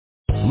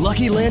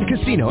Lucky Land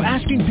Casino,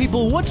 asking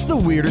people, what's the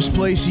weirdest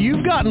place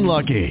you've gotten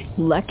lucky?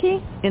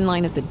 Lucky? In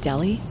line at the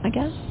deli, I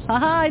guess?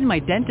 Aha, in my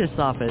dentist's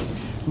office.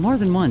 More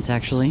than once,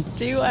 actually.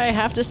 Do I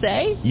have to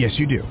say? Yes,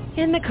 you do.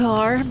 In the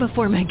car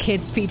before my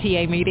kids'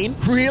 PTA meeting.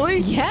 Really?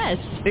 Yes.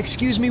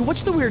 Excuse me,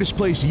 what's the weirdest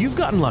place you've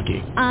gotten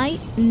lucky? I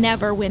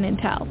never win and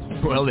tell.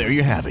 Well, there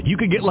you have it. You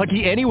can get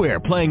lucky anywhere,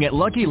 playing at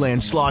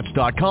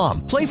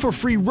LuckyLandSlots.com. Play for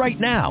free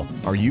right now.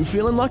 Are you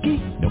feeling lucky?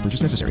 No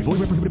purchase necessary. Void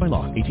where prohibited by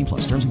law. 18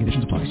 plus. Terms and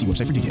conditions apply. See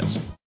website for details.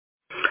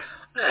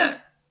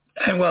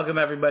 And welcome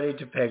everybody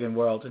to Pagan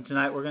World. And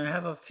tonight we're going to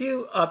have a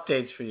few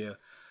updates for you.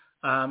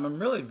 I'm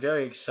really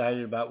very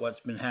excited about what's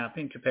been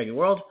happening to Pagan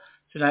World.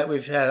 Tonight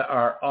we've had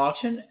our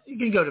auction. You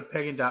can go to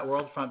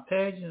pagan.world front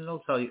page and it'll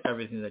tell you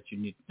everything that you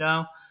need to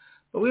know.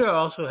 But we are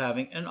also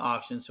having an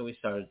auction, so we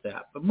started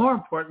that. But more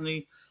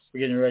importantly,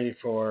 we're getting ready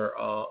for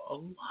a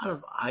lot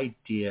of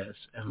ideas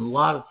and a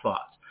lot of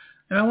thoughts.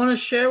 And I want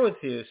to share with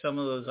you some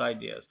of those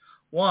ideas.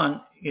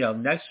 One,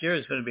 next year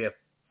is going to be a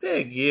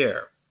big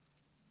year.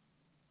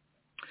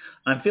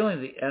 I'm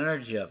feeling the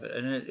energy of it,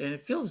 and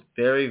it feels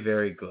very,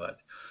 very good.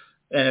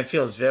 And it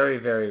feels very,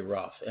 very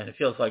rough, and it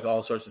feels like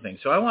all sorts of things.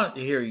 So I want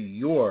to hear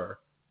your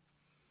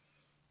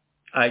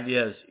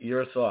ideas,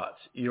 your thoughts,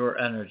 your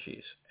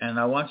energies. And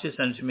I want you to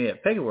send it to me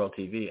at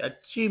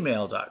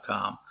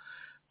paganworldtv@gmail.com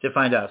to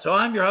find out. So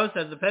I'm your host,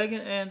 Ed the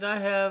Pagan, and I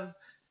have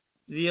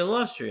the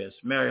illustrious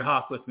Mary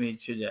Hawk with me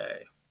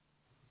today.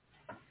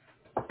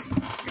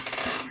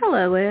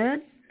 Hello,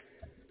 Ed.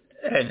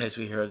 And as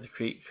we heard the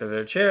creak of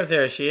her chair,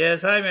 there she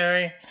is. Hi,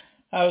 Mary.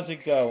 How's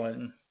it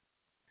going?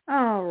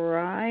 All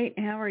right.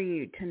 How are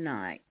you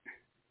tonight?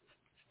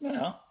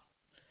 Well,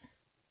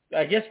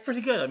 I guess pretty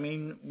good. I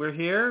mean, we're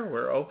here.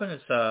 We're open.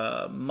 It's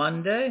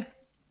Monday.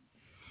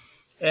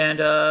 And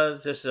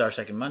this is our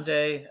second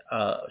Monday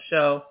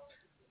show.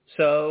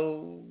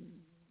 So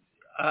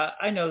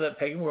I know that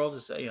Pagan World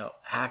is,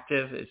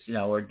 active. It's,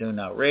 we're doing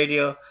now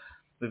radio.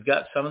 We've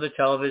got some of the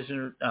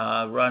television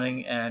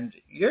running, and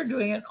you're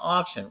doing an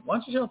auction. Why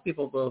don't you tell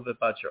people a little bit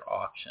about your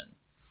auction?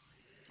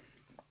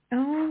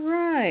 All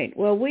right.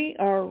 Well, we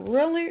are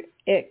really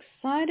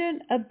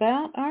excited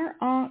about our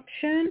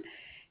auction.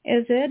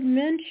 As Ed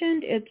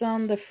mentioned, it's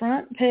on the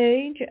front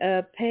page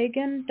of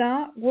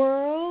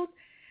pagan.world.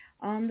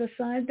 On the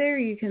side there,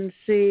 you can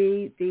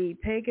see the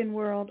Pagan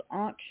World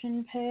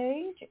auction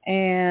page,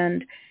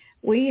 and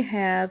we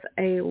have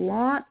a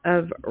lot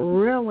of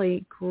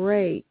really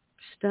great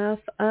stuff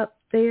up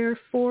there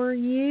for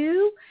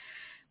you.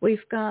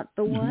 We've got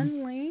the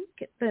one link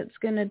that's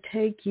going to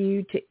take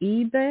you to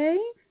eBay,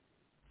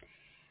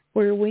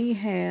 where we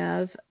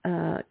have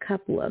a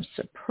couple of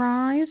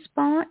surprise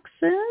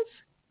boxes.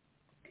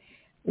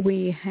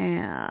 We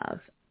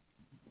have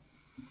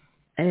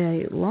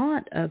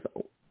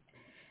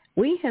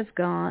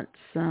got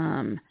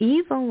some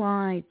Evil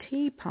Eye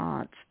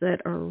teapots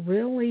that are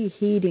really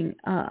heating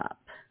up.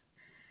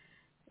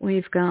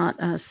 We've got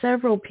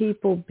several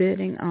people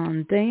bidding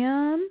on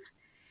them.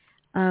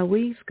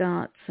 We've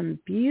got some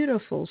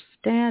beautiful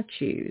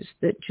statues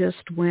that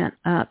just went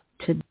up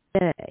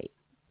today.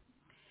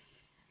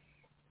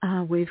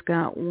 We've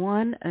got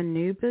one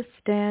Anubis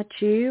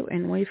statue,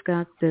 and we've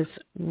got this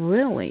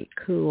really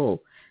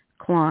cool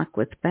clock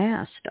with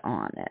Bast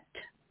on it.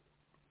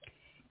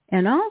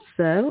 And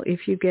also,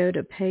 if you go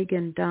to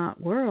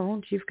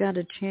pagan.world, you've got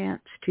a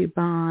chance to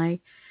buy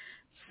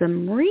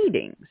some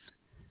readings.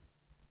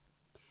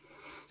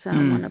 So I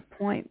want to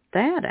point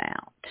that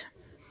out.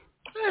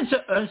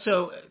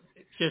 So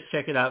just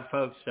check it out,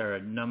 folks. There are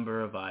a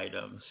number of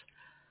items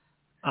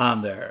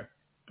on there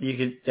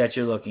that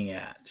you're looking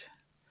at.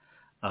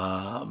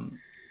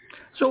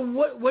 So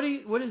what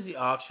is the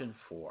auction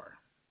for?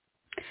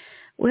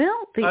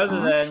 Well,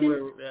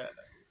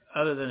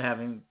 other than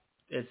having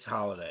its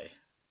holiday.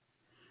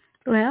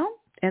 Well,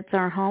 it's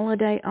our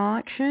holiday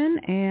auction,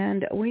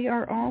 and we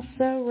are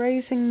also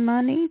raising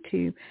money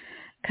to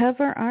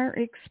cover our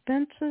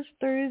expenses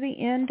through the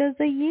end of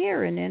the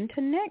year and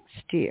into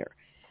next year.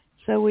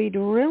 So we'd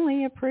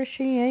really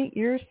appreciate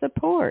your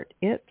support.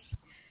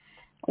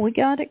 We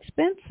got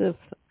expensive,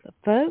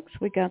 folks.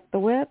 We got the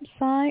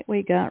website,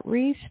 we got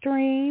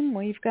Restream,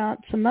 we've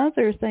got some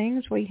other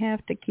things we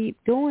have to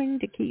keep going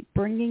to keep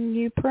bringing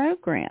you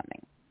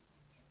programming.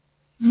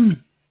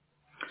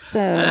 So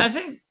I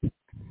think,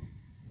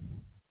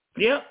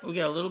 we got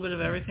a little bit of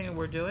everything that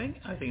we're doing.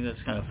 I think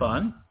that's kind of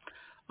fun.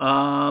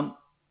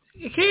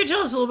 Can you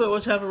tell us a little bit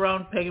what's happening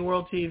around Pagan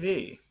World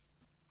TV?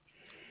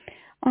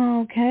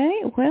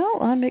 Okay, well,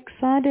 I'm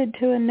excited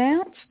to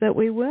announce that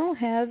we will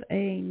have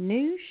a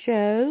new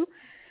show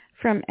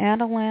from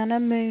Atalanta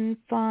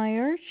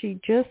Moonfire. She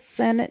just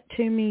sent it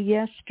to me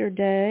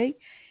yesterday,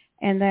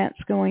 and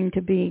that's going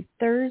to be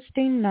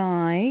Thursday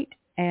night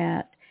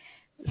at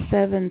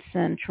 7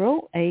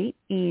 Central, 8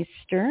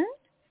 Eastern.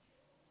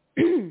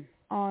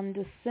 On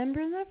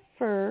December the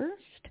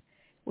 1st,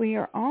 we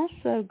are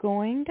also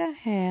going to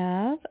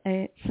have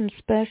some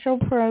special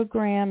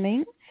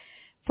programming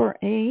for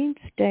AIDS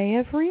Day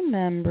of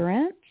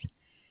Remembrance.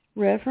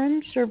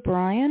 Reverend Sir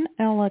Brian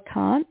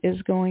Ellicott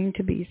is going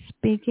to be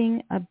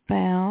speaking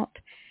about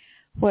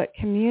what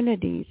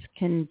communities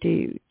can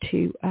do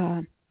to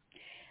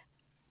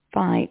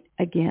fight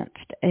against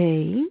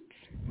AIDS.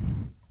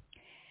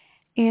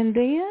 And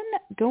then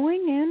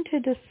going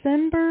into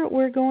December,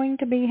 we're going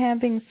to be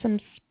having some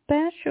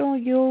special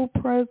Yule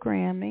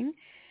programming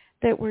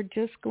that we're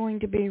just going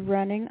to be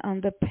running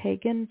on the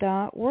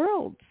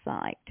Pagan.world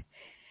site.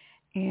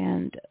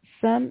 And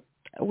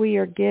we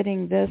are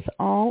getting this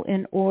all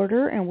in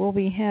order, and we'll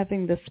be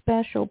having the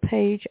special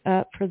page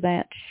up for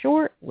that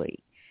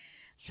shortly.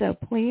 So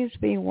please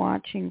be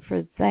watching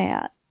for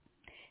that.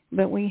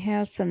 But we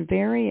have some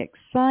very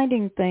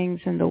exciting things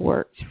in the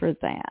works for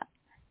that.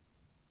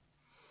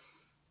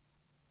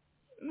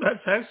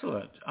 That's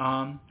excellent.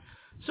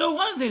 So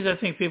one of the things I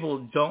think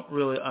people don't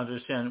really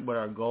understand what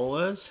our goal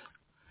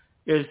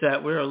is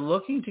that we're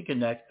looking to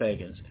connect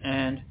pagans.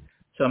 And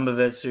some of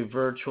it's through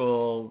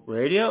virtual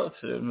radio,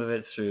 some of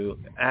it's through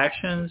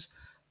actions,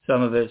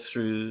 some of it's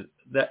through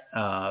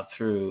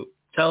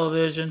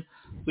television.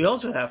 We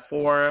also have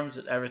forums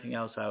and everything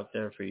else out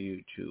there for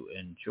you to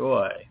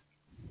enjoy.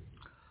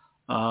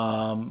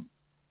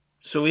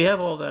 So we have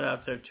all that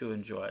out there to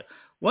enjoy.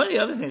 One of the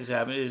other things that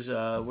happened is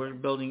we're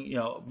building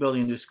a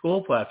new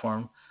school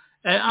platform,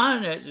 and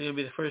on it, going to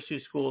be the first 2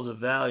 schools of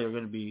value are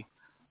going to be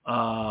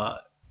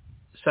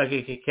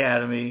Psychic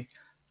Academy,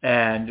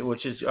 and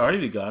which has already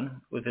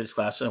begun with this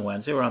class on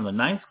Wednesday. We're on the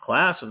 9th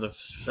class of the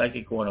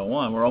Psychic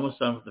 101. We're almost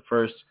done with the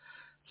first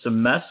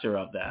semester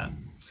of that.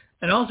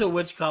 And also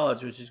Witch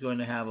College, which is going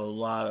to have a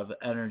lot of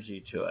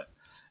energy to it.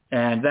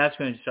 And that's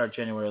going to start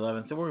January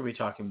 11th, so we're going to be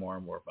talking more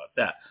and more about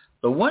that.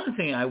 The one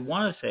thing I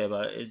want to say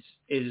about it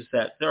is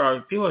that there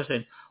are people who are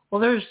saying,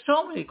 well, there's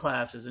so many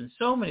classes and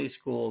so many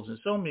schools and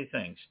so many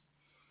things.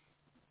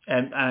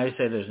 And I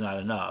say there's not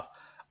enough.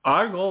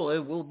 Our goal,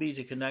 it will be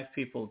to connect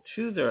people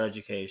to their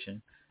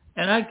education.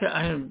 And I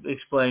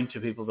explain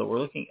to people that we're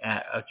looking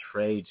at a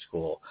trade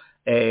school,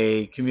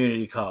 a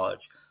community college.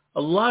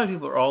 A lot of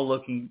people are all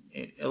looking,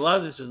 a lot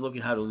of this is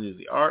looking how to do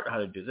the art, how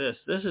to do this.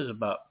 This is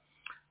about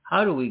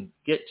how do we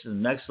get to the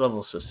next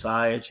level of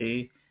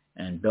society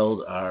and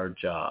build our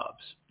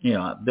jobs,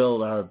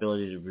 build our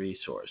ability to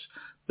resource,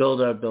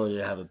 build our ability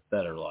to have a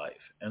better life.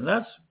 And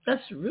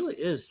that's really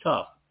is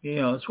tough.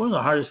 It's one of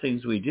the hardest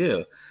things we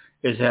do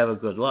is have a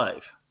good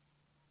life.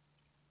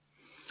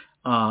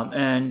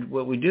 And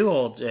what we do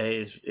all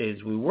day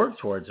is we work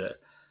towards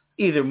it,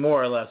 either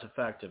more or less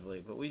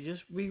effectively, but we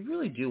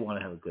really do want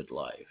to have a good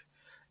life.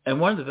 And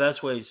one of the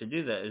best ways to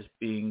do that is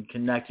being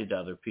connected to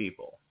other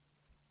people.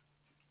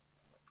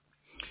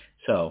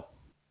 So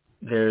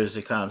there's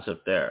the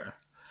concept there.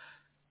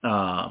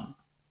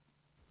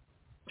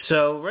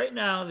 So right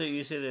now,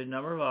 you say there's a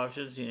number of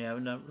options. You have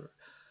a number.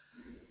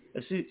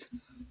 I see.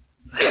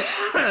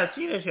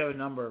 You guys have a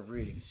number of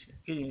readings.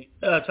 Can you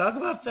talk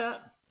about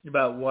that?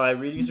 About why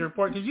readings are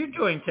important? Because you're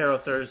doing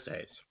Tarot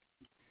Thursdays.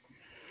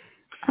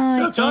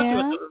 Talk to us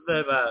a little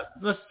bit about.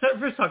 Let's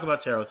first talk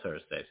about Tarot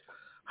Thursdays.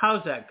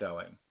 How's that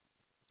going?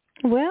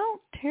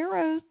 Well,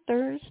 Tarot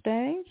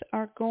Thursdays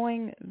are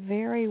going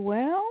very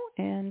well,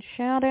 and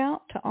shout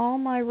out to all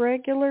my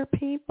regular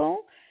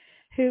people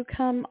who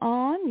come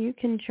on. You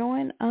can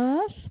join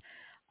us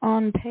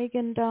on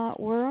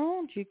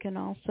Pagan.world. You can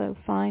also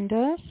find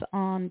us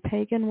on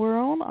Pagan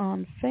World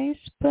on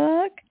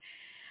Facebook,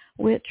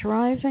 Witch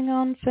Rising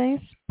on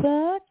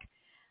Facebook,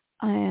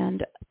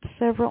 and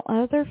several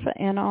other,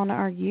 and on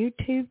our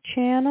YouTube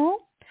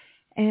channel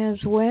as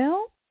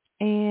well.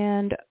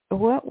 And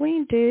what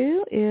we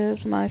do is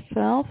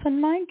myself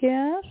and my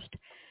guest,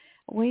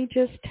 we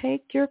just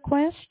take your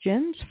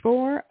questions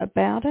for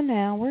about an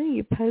hour.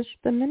 You post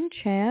them in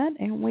chat,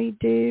 and we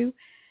do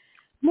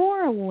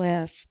more or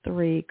less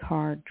 3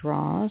 card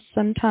draws.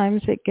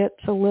 Sometimes it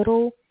gets a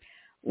little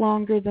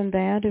longer than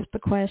that if the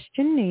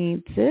question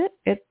needs it.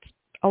 It's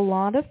a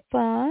lot of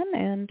fun,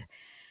 and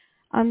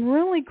I'm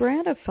really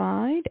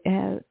gratified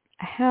at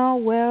how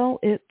well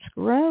it's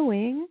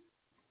growing.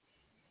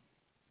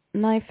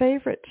 My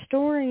favorite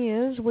story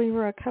is we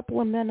were a couple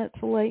of minutes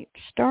late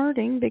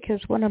starting because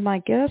one of my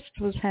guests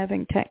was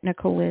having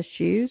technical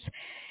issues,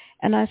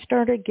 and I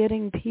started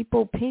getting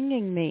people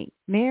pinging me,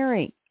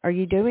 Mary, are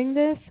you doing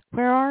this?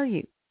 Where are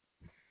you?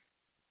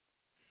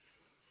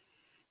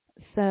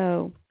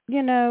 So,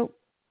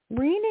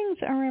 readings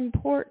are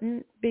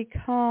important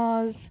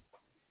because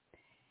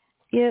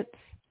it's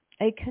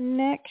a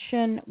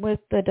connection with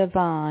the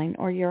divine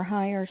or your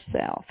higher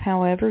self,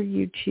 however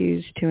you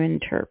choose to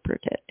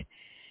interpret it.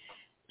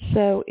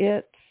 So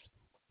it's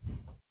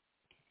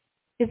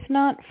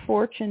not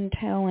fortune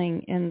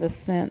telling in the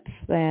sense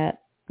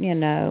that,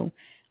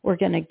 we're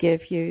going to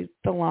give you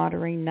the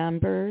lottery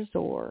numbers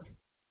or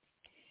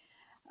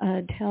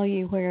tell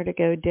you where to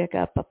go dig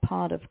up a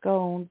pot of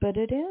gold, but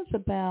it is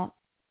about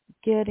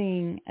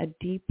getting a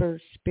deeper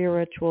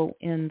spiritual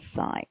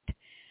insight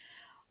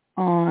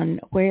on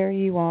where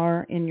you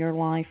are in your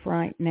life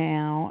right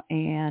now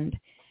and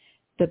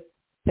the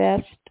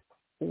best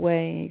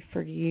way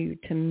for you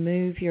to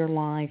move your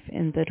life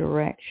in the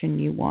direction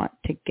you want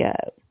to go.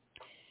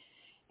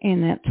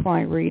 And that's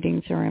why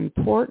readings are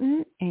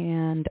important,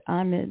 and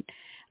I'm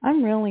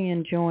really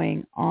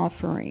enjoying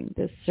offering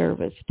this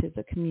service to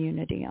the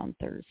community on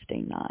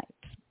Thursday nights.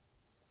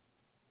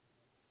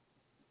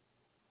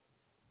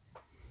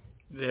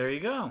 There you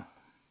go.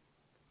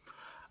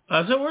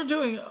 So we're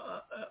doing.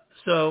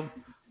 So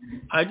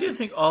I do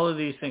think all of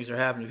these things are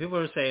happening. People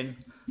are saying,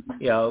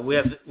 we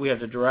have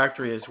the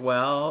directory as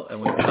well, and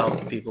we can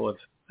help people with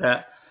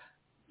that.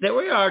 That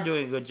we are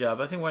doing a good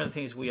job. I think one of the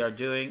things we are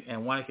doing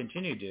and want to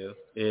continue to do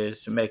is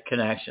to make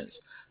connections.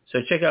 So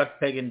check out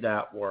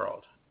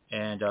pagan.world,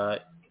 and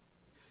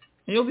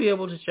you'll be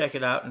able to check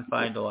it out and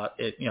find a lot.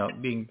 It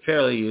being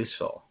fairly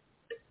useful.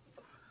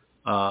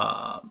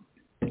 And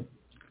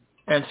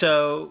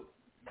so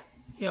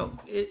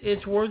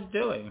it's worth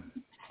doing.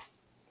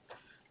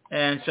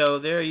 And so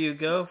there you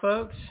go,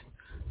 folks.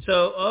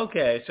 So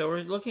okay, so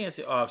we're looking at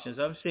the auctions.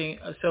 I'm seeing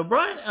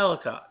Brian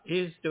Ellicott,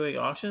 he's doing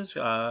auctions.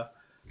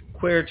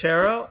 Queer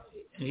Tarot,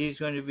 and he's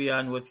going to be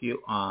on with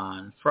you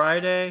on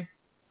Friday.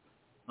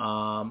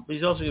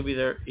 He's also going to be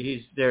there.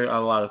 He's there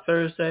on a lot of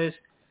Thursdays,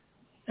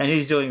 and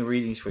he's doing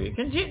readings for you.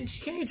 Can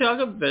you talk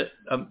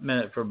a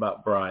minute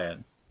about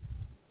Brian?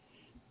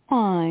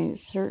 I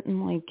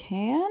certainly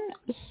can.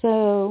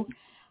 So,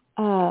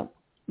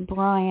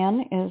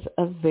 Brian is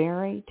a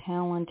very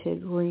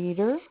talented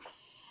reader.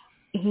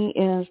 He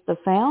is the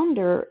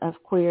founder of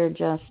Queer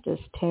Justice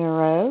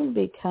Tarot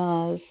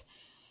because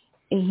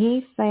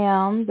he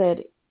found that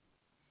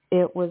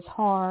it was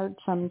hard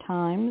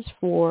sometimes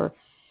for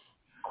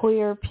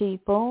queer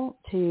people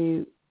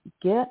to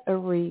get a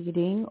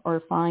reading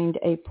or find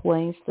a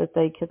place that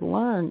they could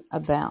learn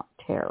about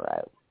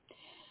tarot.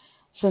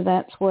 So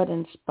that's what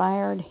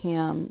inspired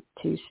him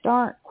to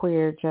start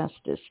Queer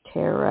Justice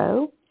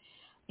Tarot.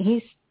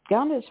 He's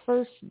got his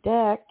first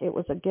deck. It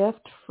was a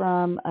gift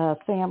from a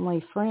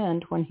family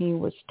friend when he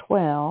was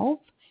 12.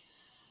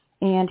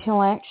 And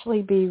he'll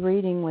actually be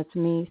reading with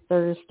me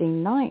Thursday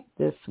night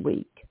this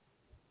week.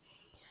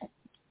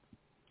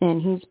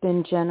 And he's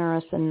been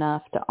generous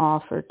enough to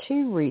offer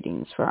 2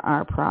 readings for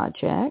our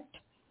project.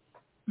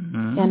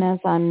 Mm-hmm. And as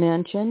I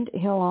mentioned,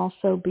 he'll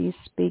also be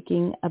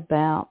speaking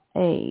about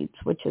AIDS,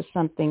 which is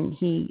something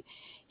he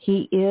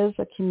is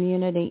a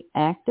community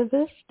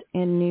activist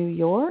in New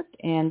York,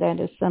 and that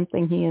is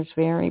something he is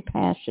very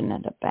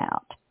passionate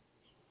about.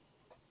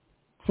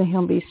 So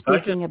he'll be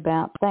speaking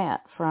about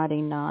that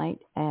Friday night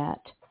at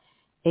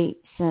 8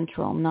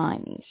 Central,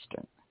 9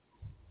 Eastern.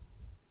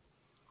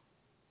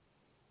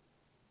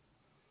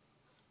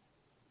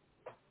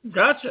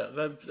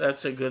 Gotcha.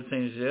 That's a good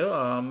thing to do.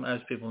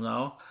 As people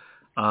know,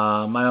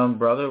 my own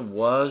brother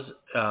was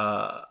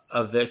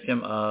a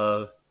victim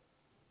of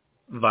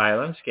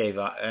violence,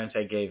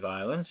 anti-gay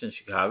violence in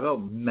Chicago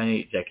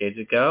many decades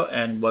ago,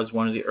 and was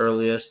one of the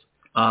earliest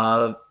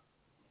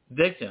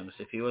victims.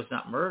 If he was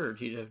not murdered,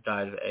 he'd have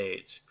died of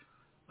AIDS.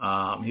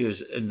 He was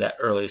in that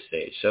early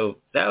stage, so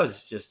that was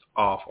just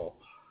awful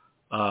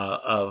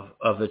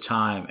of the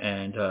time,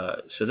 and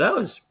so that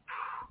was,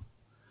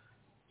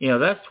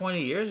 that's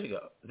 20 years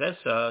ago.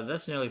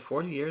 That's nearly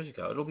 40 years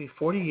ago. It'll be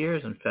 40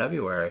 years in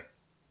February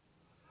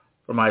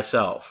for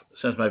myself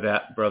since my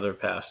brother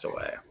passed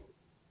away.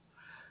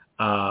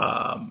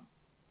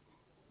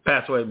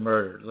 Passed away,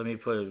 murdered. Let me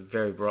put it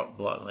very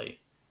bluntly.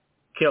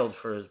 Killed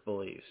for his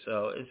beliefs.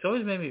 So it's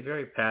always made me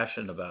very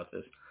passionate about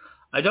this.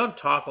 I don't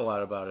talk a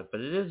lot about it, but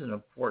it is an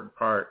important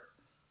part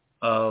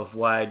of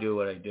why I do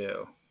what I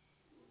do.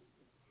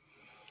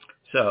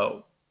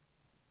 So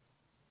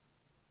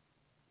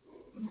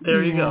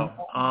there you go.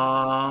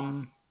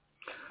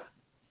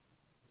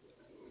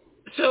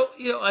 So,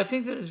 I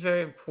think that it's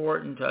very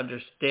important to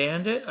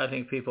understand it. I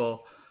think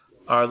people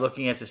are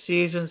looking at the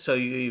season. So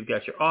you've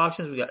got your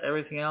auctions, we got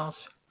everything else.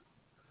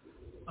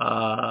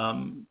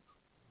 And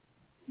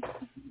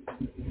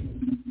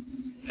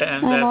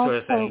that sort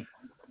of thing.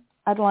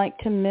 I'd like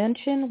to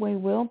mention we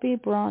will be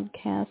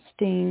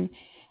broadcasting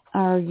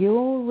our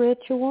Yule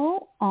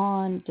ritual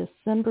on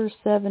December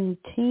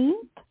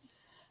 17th.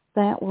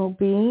 That will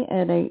be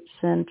at 8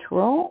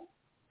 Central,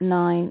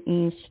 9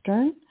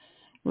 Eastern.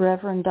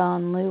 Reverend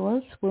Don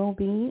Lewis will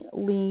be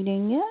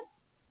leading it.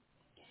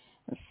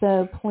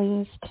 So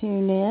please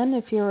tune in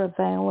if you're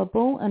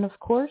available. And, of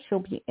course,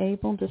 you'll be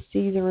able to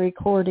see the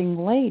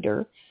recording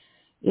later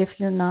if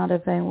you're not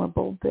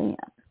available then.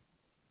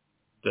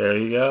 There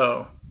you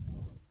go.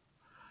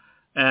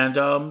 And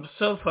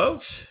so,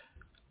 folks,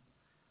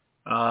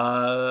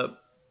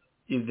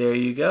 there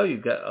you go.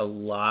 You've got a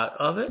lot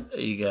of it.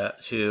 You got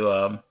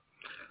to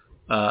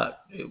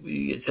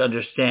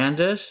understand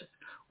this.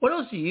 What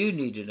else do you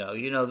need to know?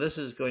 This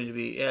is going to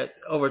be,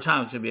 over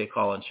time, it's going to be a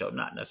call-in show,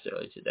 not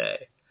necessarily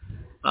today.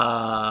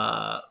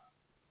 And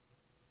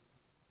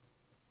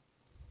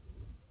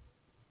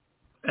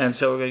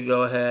so we're going to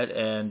go ahead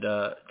and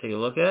take a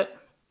look at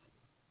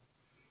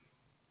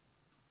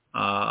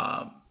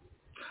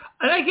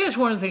and I guess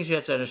one of the things you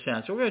have to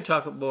understand, so we're going to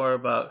talk more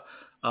about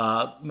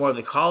more of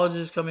the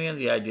colleges coming in,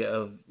 the idea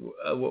of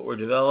what we're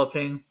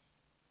developing.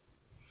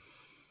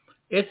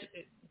 It's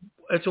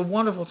a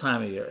wonderful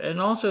time of year.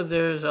 And also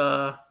there's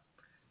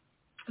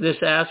this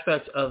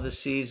aspect of the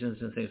seasons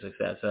and things like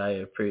that I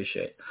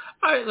appreciate.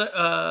 All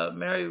right,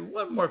 Mary,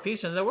 one more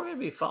piece, and then we're going to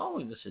be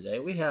following this today.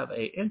 We have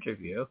an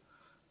interview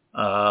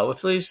with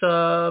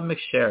Lisa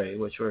McSherry,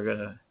 which we're going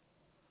to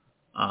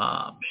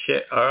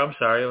it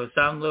was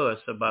Don Lewis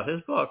about his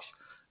books.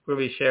 We'll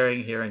be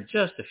sharing here in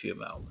just a few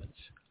moments.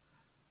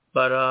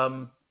 But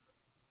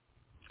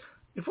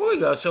before we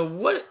go, so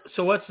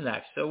what's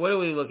next? So what are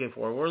we looking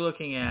for? We're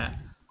looking at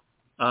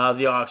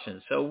the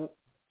auctions. So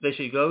they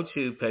should go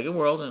to Pagan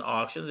World and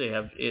auctions. They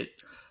have it,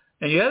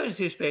 and you have it in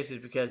two spaces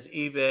because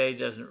eBay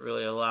doesn't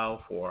really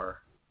allow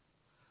for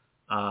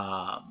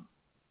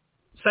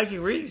psychic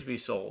readings to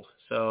be sold.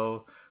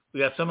 So we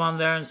got some on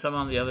there and some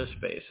on the other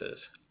spaces.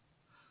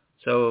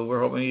 So we're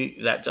hoping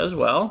that does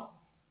well.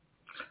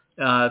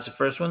 It's the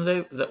first one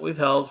that we've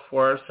held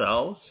for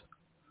ourselves.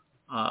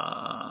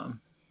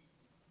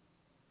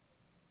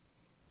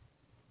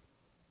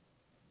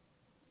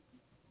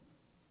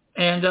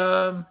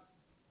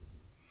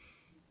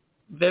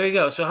 There you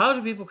go. So how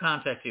do people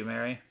contact you,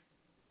 Mary?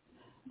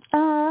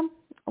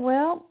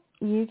 Well,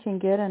 you can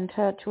get in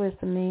touch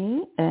with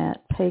me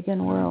at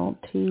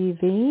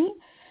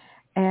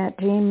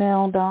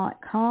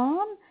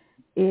paganworldtv@gmail.com.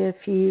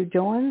 If you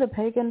join the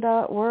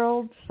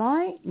pagan.world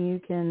site, you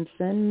can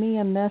send me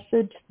a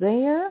message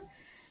there.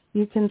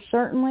 You can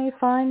certainly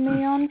find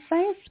me on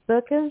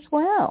Facebook as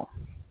well.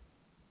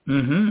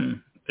 Mm-hmm.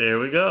 There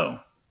we go.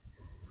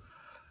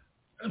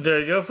 There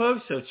you go,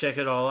 folks. So check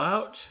it all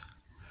out.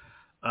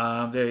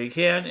 There you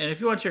can. And if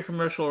you want your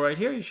commercial right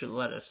here, you should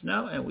let us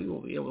know, and we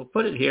will be able to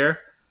put it here.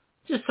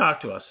 Just talk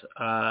to us.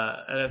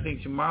 And I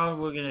think tomorrow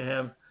we're going to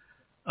have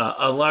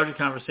a larger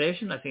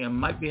conversation. I think I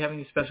might be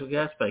having a special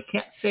guest, but I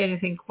can't say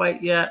anything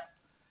quite yet.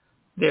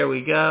 There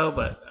we go,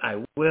 but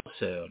I will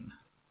soon.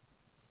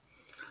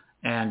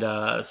 And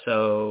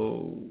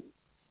so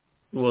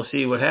we'll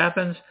see what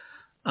happens.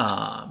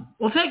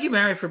 Well, thank you,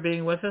 Mary, for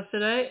being with us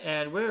today,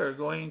 and we're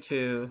going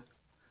to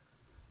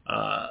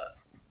now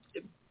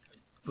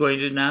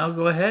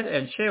go ahead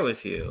and share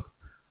with you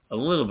a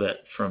little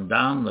bit from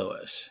Don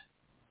Lewis.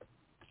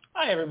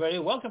 Hi, everybody.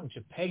 Welcome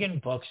to Pagan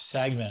Books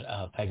segment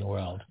of Pagan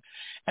World.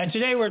 And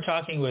today we're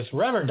talking with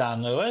Reverend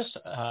Don Lewis,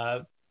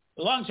 a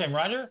long-time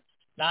writer,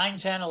 9,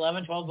 10,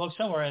 11, 12 books,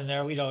 somewhere in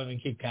there. We don't even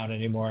keep count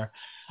anymore.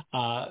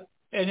 Today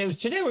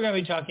we're going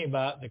to be talking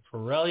about the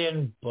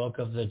Correllian Book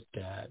of the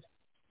Dead.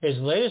 His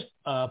latest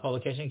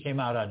publication came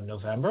out on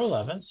November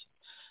 11th.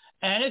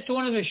 And it's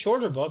one of his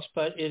shorter books,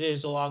 but it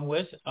is along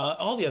with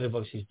all the other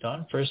books he's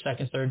done, first,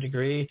 second, third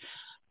degree.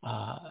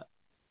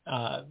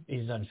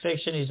 He's done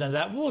fiction. He's done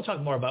that. We'll talk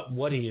more about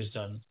what he has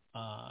done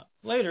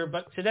later.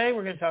 But today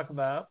we're going to talk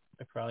about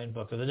the Correllian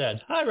Book of the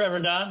Dead. Hi,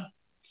 Reverend Don.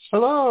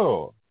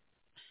 Hello.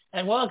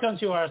 And welcome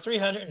to our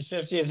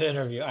 350th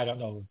interview. I don't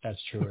know if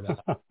that's true or not.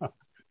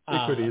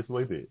 It could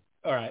easily be.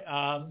 All right.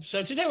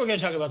 So today we're going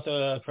to talk about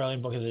the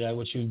Correllian Book of the Dead,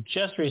 which you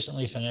just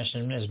recently finished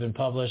and has been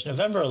published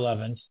November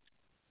 11th.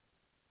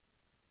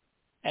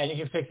 And you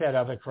can pick that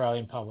up at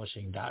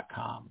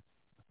CorrellianPublishing.com.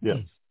 Yes.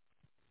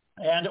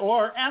 And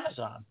or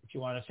Amazon, if you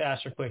want it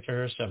faster,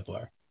 quicker, or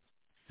simpler.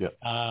 Yes.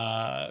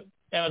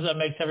 Amazon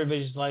makes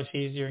everybody's life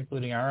easier,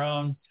 including our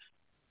own.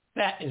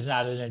 That is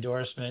not an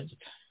endorsement.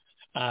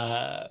 You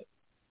have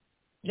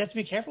to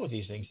be careful with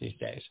these things these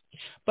days.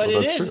 But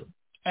it is. True.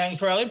 And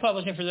Correllian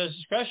Publishing, for those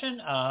discretion,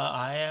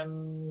 I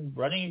am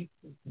running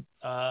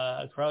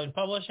Correllian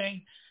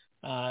Publishing.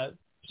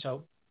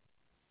 So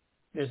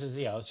this is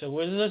this is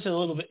a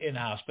little bit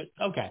in-house, but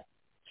okay.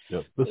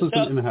 Yes, this is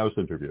an in-house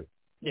interview.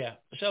 Yeah.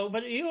 So,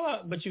 but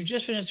you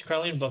just finished the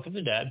Correllian Book of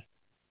the Dead.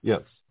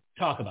 Yes.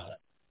 Talk about it.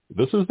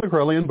 This is the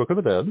Correllian Book of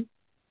the Dead,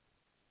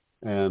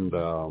 and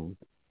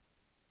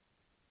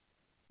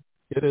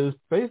it is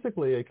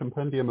basically a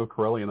compendium of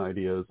Correllian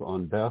ideas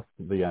on death,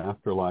 the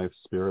afterlife,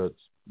 spirits,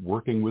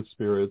 working with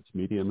spirits,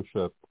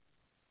 mediumship,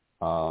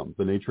 the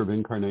nature of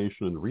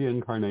incarnation and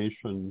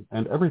reincarnation,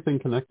 and everything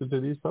connected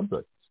to these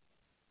subjects.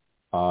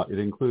 It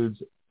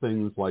includes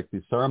things like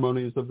the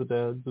ceremonies of the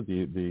dead,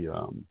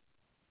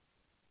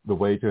 the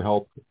way to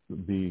help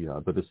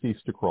the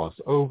deceased to cross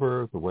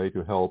over, the way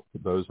to help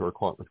those who are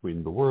caught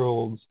between the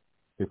worlds,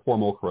 a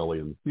formal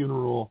Correllian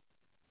funeral,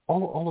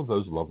 all of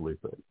those lovely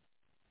things.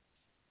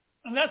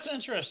 And that's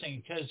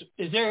interesting, because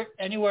is there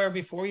anywhere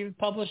before you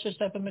published this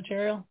type of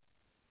material?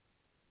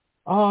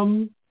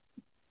 Some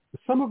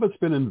of it's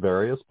been in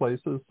various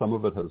places. Some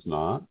of it has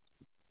not.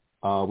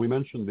 We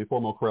mentioned the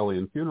formal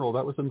Correllian funeral.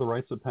 That was in the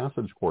Rites of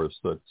Passage course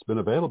that's been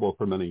available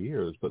for many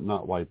years, but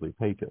not widely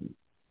taken.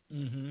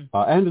 Mm-hmm.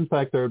 And in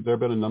fact, there have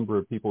been a number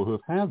of people who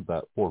have had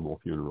that formal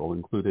funeral,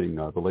 including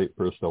the late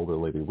First Elder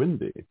Lady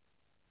Windy,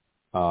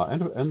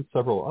 and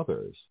several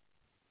others.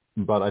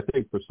 But I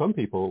think for some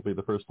people, it'll be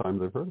the first time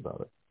they've heard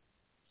about it.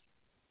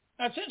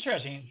 That's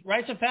interesting.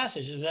 Rites of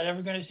Passage, is that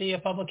ever going to see a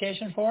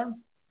publication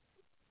form?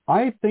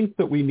 I think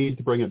that we need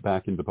to bring it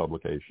back into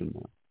publication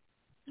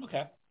now.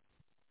 Okay.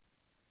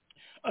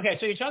 Okay,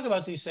 so you talk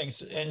about these things,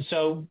 and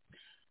so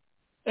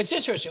it's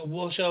interesting.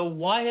 Well, so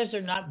why has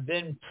there not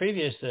been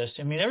previous to this?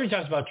 I mean, everybody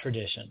talks about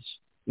traditions.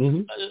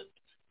 Mm-hmm.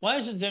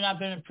 Why has there not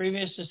been a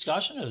previous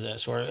discussion of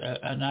this or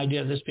an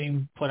idea of this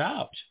being put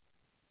out?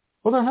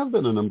 Well, there have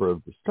been a number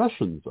of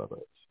discussions of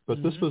it,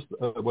 but this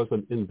was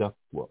an in-depth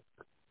look.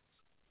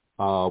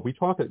 We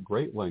talk at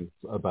great lengths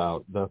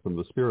about death in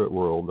the spirit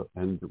world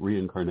and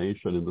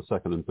reincarnation in the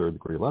second and third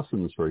degree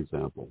lessons, for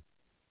example,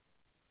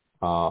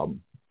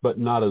 but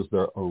not as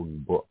their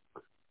own book.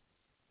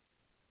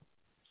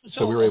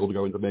 So we were able to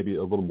go into maybe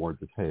a little more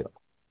detail.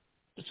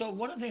 So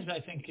one of the things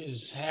I think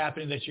is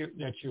happening that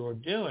you're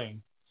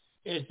doing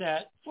is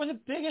that for the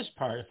biggest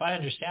part, if I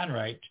understand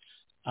right,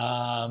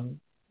 the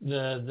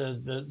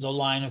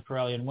line of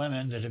Correllian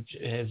women that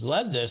have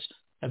led this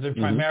have been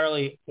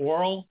primarily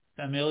oral,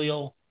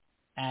 familial,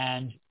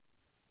 and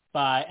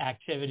by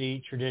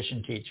activity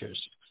tradition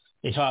teachers.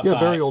 They talk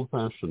very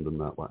old-fashioned in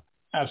that way.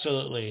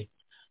 Absolutely.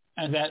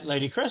 And that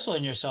Lady Crystal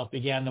and yourself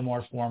began the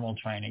more formal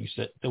trainings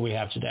that we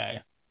have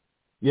today.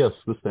 Yes,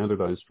 the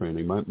standardized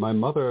training. My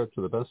mother,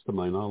 to the best of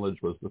my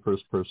knowledge, was the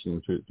first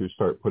person to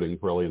start putting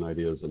Correllian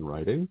ideas in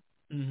writing.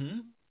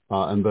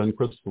 And then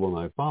Crystal and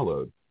I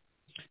followed.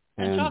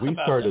 And we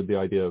started the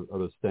idea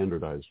of a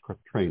standardized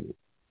training.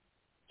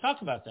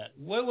 Talk about that.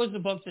 What was the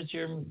book that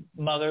your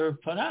mother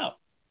put out?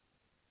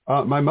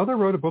 My mother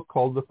wrote a book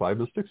called The 5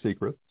 Mystic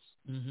Secrets,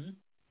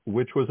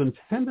 which was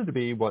intended to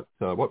be what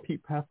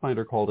Pete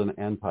Pathfinder called an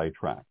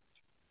anti-tract.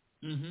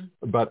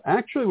 But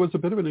actually was a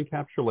bit of an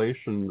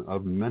encapsulation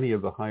of many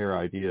of the higher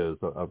ideas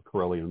of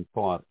Correllian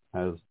thought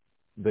as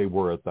they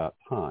were at that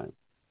time.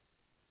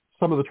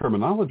 Some of the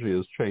terminology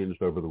has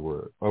changed over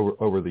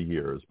the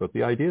years, but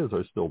the ideas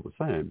are still the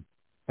same,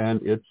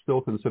 and it's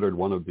still considered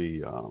one of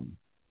the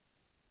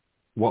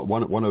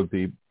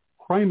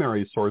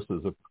primary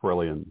sources of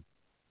Correllian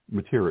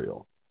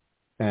material.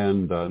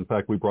 And in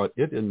fact, we brought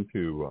it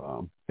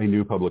into a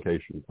new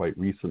publication quite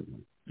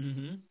recently.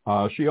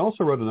 She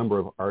also wrote a number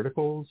of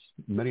articles,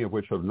 many of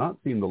which have not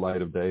seen the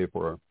light of day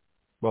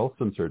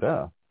since her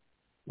death,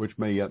 which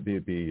may yet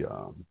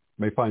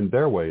may find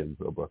their way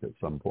into a book at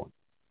some point.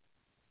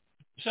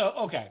 So,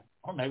 okay.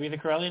 Or maybe the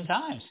Correllian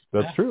Times.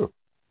 That's true.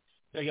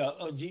 There you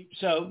go. Do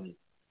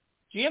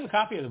you have a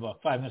copy of the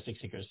book, 5 Mystic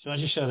Secrets? So why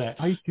don't you show that?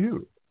 I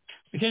do.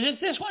 Because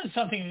this one is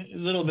something a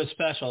little bit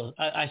special.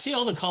 I see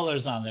all the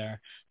colors on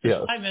there.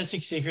 Yes. 5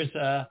 Mystic Secrets.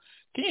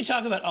 Can you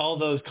talk about all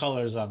those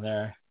colors on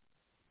there?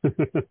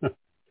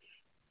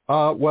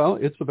 Well,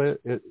 it's about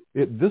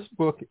this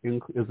book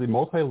is the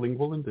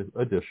multilingual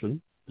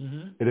edition.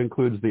 It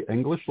includes the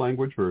English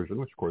language version,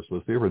 which of course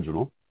was the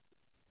original,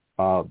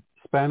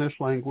 Spanish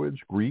language,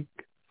 Greek,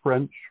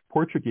 French,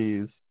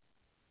 Portuguese,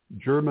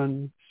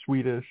 German,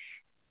 Swedish,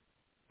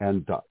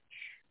 and Dutch.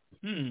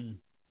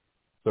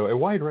 So a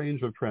wide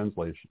range of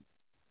translations.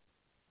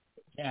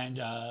 And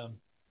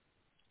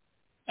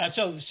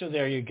so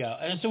there you go.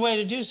 And it's a way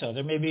to do so.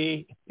 There may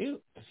be, if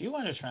you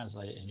want to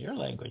translate it in your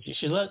language, you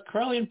should let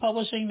Correllian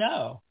Publishing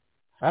know.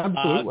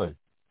 Absolutely.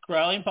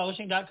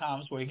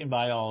 CorrellianPublishing.com is where you can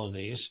buy all of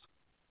these.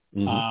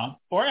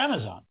 Or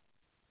Amazon.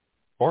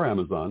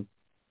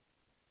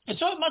 And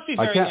so it must be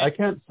very I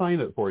can't sign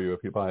it for you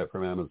if you buy it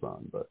from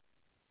Amazon, but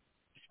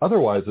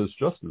otherwise it's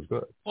just as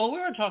good. Well, we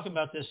were talking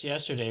about this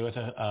yesterday with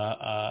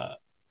a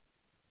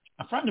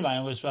friend of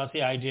mine. Was about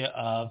the idea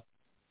of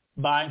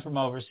buying from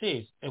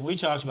overseas. And we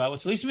talked about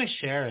with Lisa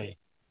McSherry.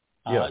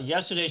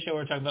 Yesterday's show we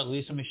were talking about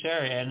Lisa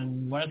McSherry.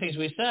 And one of the things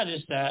we said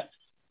is that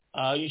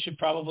you should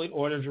probably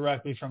order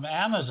directly from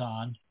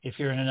Amazon if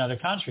you're in another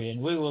country. And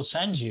we will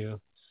send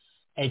you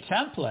a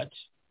template.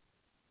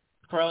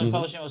 Correllian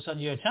Publishing will send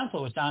you a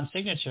template with Don's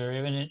signature,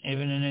 even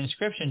an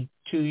inscription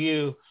to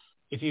you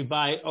if you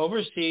buy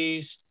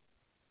overseas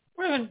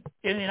or even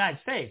in the United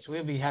States.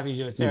 We'll be happy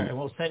to do it there, and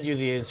we'll send you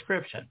the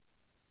inscription.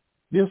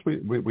 Yes,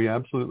 we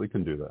absolutely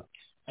can do that.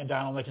 And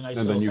Don will make a nice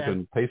and then you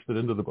can paste it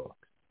into the book.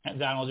 And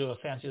Don will do a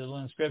fancy little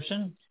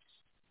inscription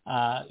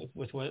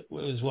with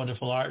his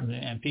wonderful art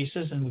and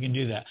pieces, and we can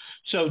do that.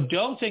 So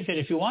don't think that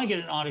if you want to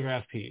get an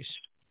autograph piece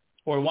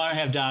or want to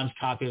have Don's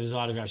copy of his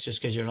autographs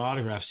just because you're an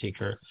autograph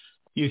seeker,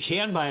 you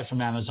can buy it from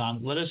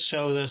Amazon. Let us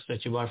show this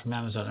that you bought it from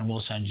Amazon, and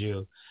we'll send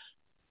you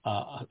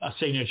a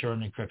signature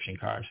and encryption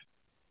card.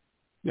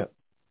 Yeah.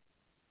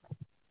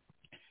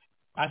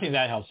 I think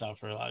that helps out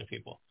for a lot of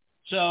people.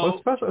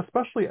 So,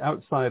 especially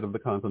outside of the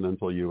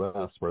continental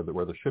U.S., where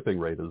the shipping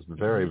rate is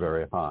very,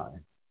 very high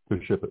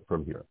to ship it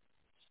from here.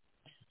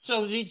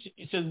 So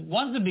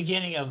one's the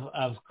beginning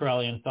of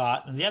Correllian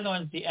thought, and the other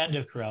one's the end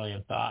of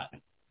Correllian thought.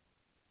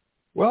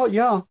 Well,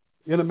 yeah,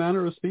 in a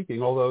manner of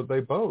speaking, although they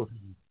both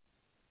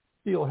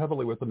deal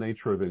heavily with the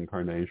nature of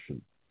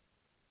incarnation.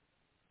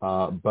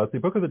 But the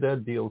Book of the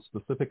Dead deals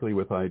specifically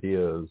with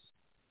ideas,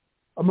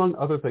 among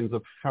other things,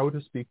 of how to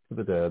speak to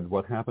the dead,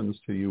 what happens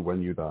to you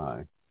when you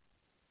die,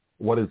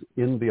 what is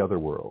in the other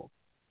world.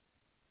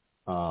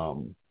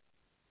 And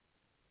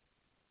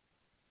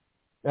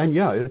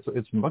yeah,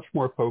 it's much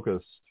more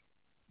focused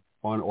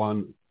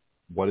on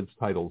what its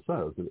title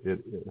says.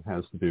 It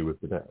has to do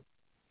with the dead.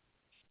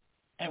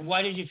 And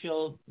why did you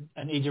feel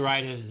a need to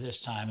write it this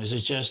time? Is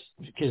it just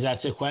because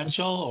that's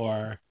sequential,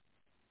 or?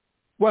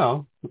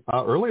 Well,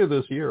 earlier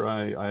this year,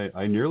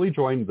 I nearly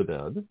joined the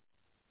dead.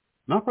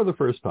 not for the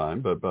first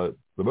time, but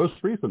the most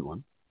recent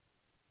one,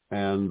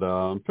 and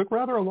took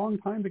rather a long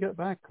time to get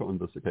back on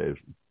this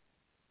occasion.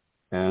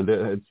 And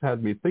it's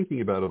had me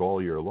thinking about it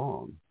all year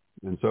long,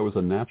 and so it was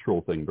a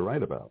natural thing to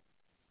write about.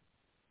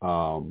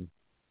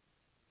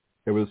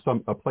 It was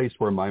a place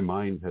where my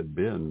mind had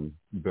been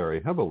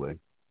very heavily,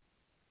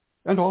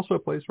 and also a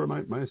place where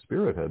my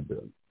spirit had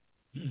been.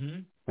 Mm-hmm.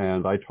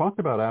 And I talked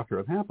about after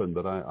it happened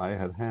that I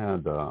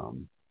had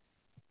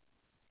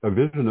a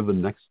vision of the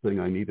next thing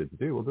I needed to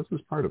do. Well, this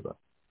was part of that.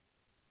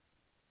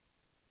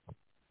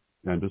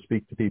 And to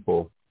speak to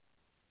people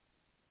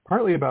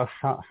partly about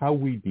how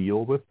we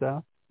deal with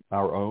death,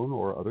 our own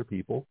or other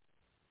people,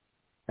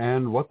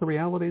 and what the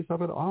realities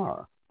of it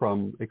are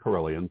from a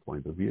Correllian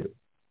point of view.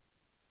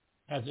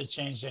 Has it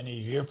changed any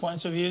of your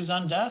points of views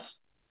on death?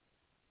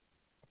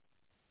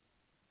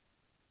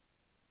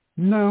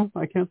 No,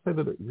 I can't say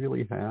that it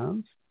really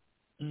has.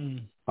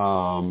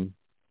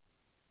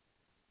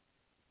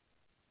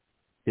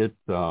 It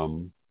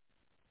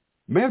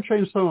may have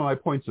changed some of my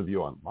points of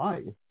view on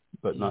life,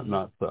 but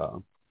not.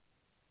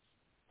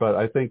 But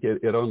I think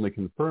it only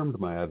confirmed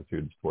my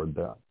attitudes toward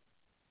death.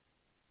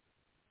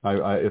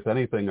 I if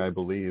anything, I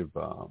believe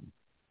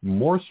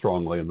more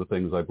strongly in the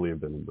things I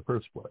believed in the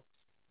first place.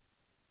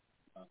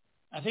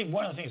 I think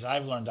one of the things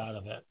I've learned out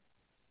of it,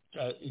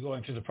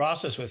 going through the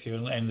process with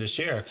you and this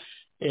year,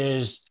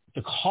 is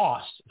the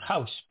cost,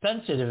 how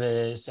expensive it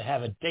is to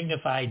have a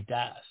dignified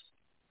death.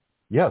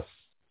 Yes.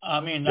 I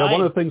mean,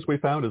 one of the things we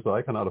found is that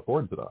I cannot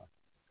afford to die.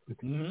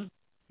 Mm-hmm.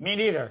 Me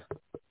neither.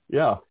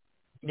 Yeah.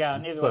 Yeah,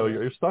 neither. So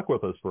you're stuck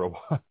with us for a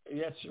while.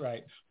 That's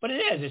right. But it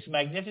is. It's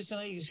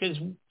magnificently, because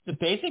the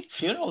basic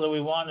funeral that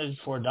we wanted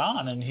for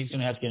Don, and he's going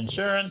to have to get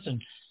insurance,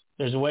 and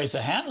there's ways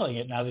of handling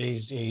it now that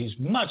he's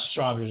much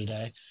stronger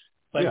today.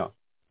 But, yeah.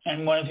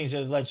 And one of the things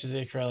that led to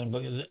the Correllian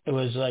book is it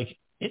was like,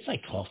 it's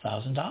like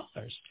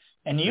 $12,000.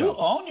 And you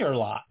own your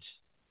lot.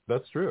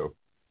 That's true.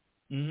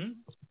 Mm-hmm.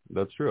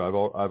 That's true. I've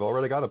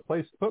already got a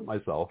place to put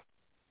myself.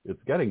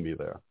 It's getting me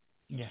there.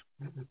 Yeah.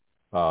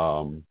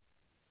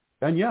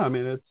 And yeah, I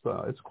mean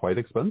it's quite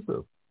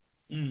expensive.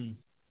 Mm.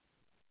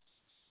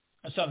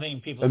 That's something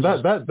people. And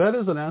that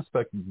is an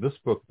aspect this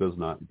book does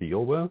not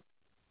deal with.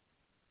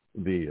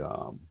 The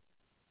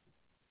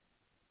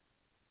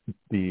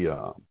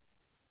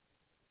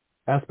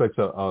aspects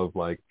of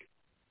like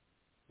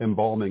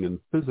embalming and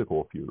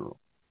physical funeral.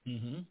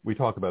 Mm-hmm. We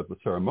talk about the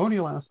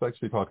ceremonial aspects.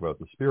 We talk about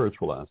the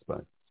spiritual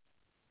aspects.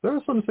 There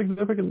are some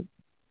significant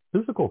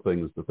physical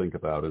things to think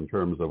about in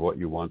terms of what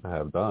you want to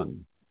have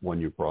done when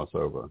you cross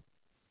over.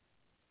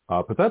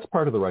 But that's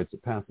part of the rites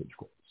of passage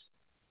course.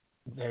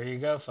 There you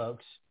go,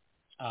 folks.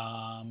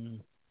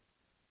 And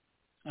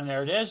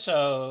there it is.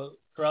 So,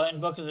 Correllian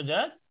Book of the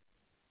Dead,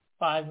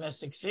 5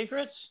 Mystic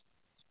Secrets.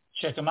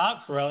 Check them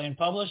out, Correllian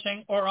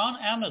Publishing, or on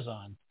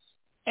Amazon.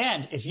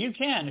 And if you're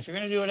going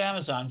to do it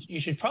Amazon,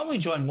 you should probably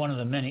join one of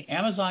the many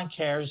Amazon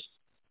Cares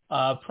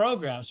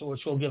programs,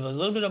 which will give a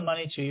little bit of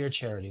money to your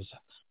charities.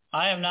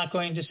 I am not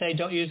going to say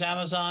don't use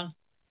Amazon,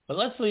 but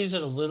let's use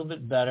it a little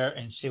bit better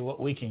and see what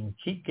we can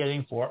keep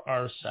getting for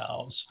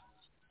ourselves.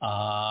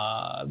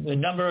 The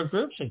number of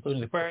groups,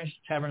 including the Aquarian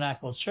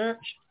Tabernacle Church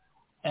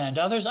and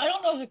others. I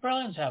don't know if the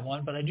Correllians have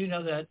one, but I do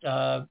know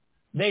that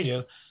they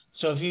do.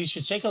 So if you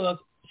should take a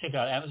look, check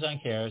out Amazon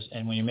Cares,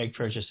 and when you make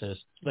purchases,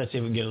 let's see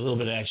if we can get a little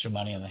bit of extra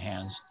money in the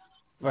hands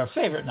of our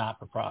favorite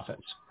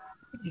not-for-profits.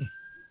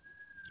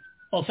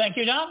 Well, thank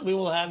you, Don. We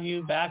will have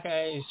you back.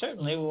 I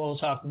certainly will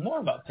talk more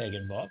about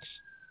pagan books.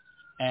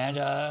 And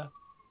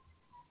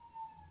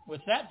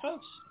with that,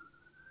 folks,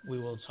 we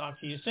will talk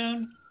to you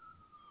soon,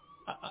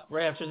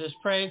 right after this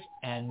break,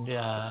 and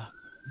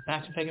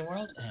back to Pagan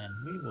World, and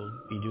we will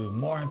be doing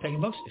more on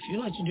pagan books. If you'd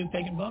like to do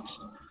pagan books,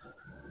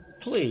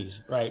 please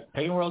write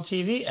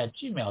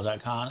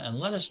paganworldtv@gmail.com and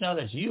let us know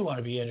that you want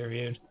to be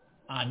interviewed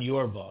on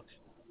your book.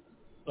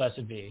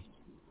 Blessed be.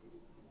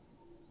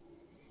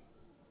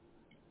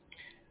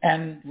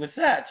 And with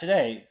that,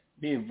 today,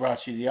 being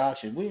brought to you the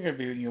auction, we're going to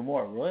be bringing you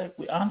more.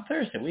 On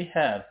Thursday, we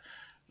have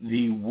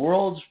the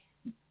world's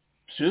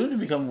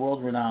soon-to-become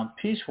world-renowned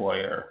peace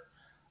warrior,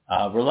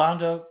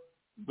 Rolando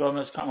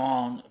Gomez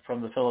Camon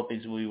from the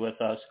Philippines will be with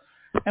us,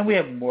 and we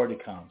have more to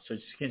come. So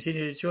just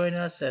continue to join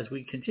us as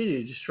we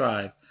continue to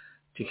strive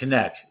to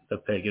connect the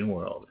pagan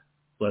world.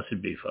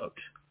 Blessed be,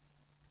 folks.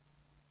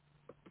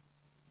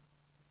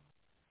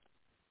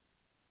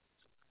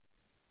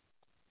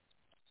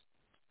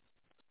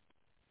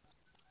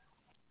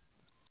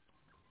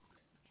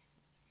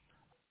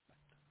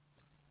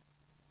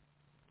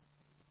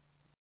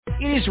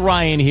 It is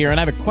Ryan here, and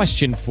I have a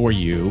question for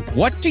you.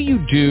 What do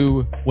you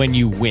do when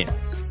you win?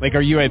 Like,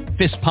 are you a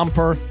fist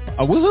pumper,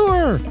 a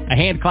woohooer, a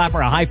hand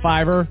clapper, a high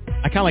fiver?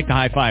 I kind of like the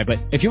high five, but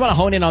if you want to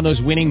hone in on those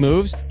winning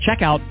moves,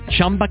 check out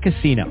Chumba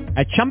Casino.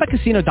 At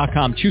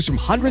ChumbaCasino.com, choose from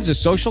hundreds of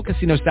social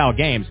casino-style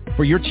games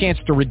for your chance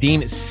to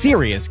redeem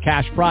serious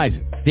cash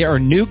prizes. There are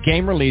new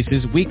game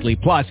releases weekly,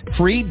 plus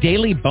free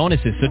daily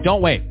bonuses, so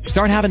don't wait.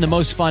 Start having the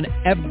most fun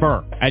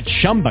ever at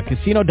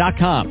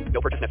ChumbaCasino.com.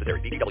 No purchase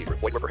necessary. VGW.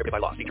 Void where prohibited by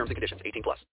law. See terms and conditions. 18+.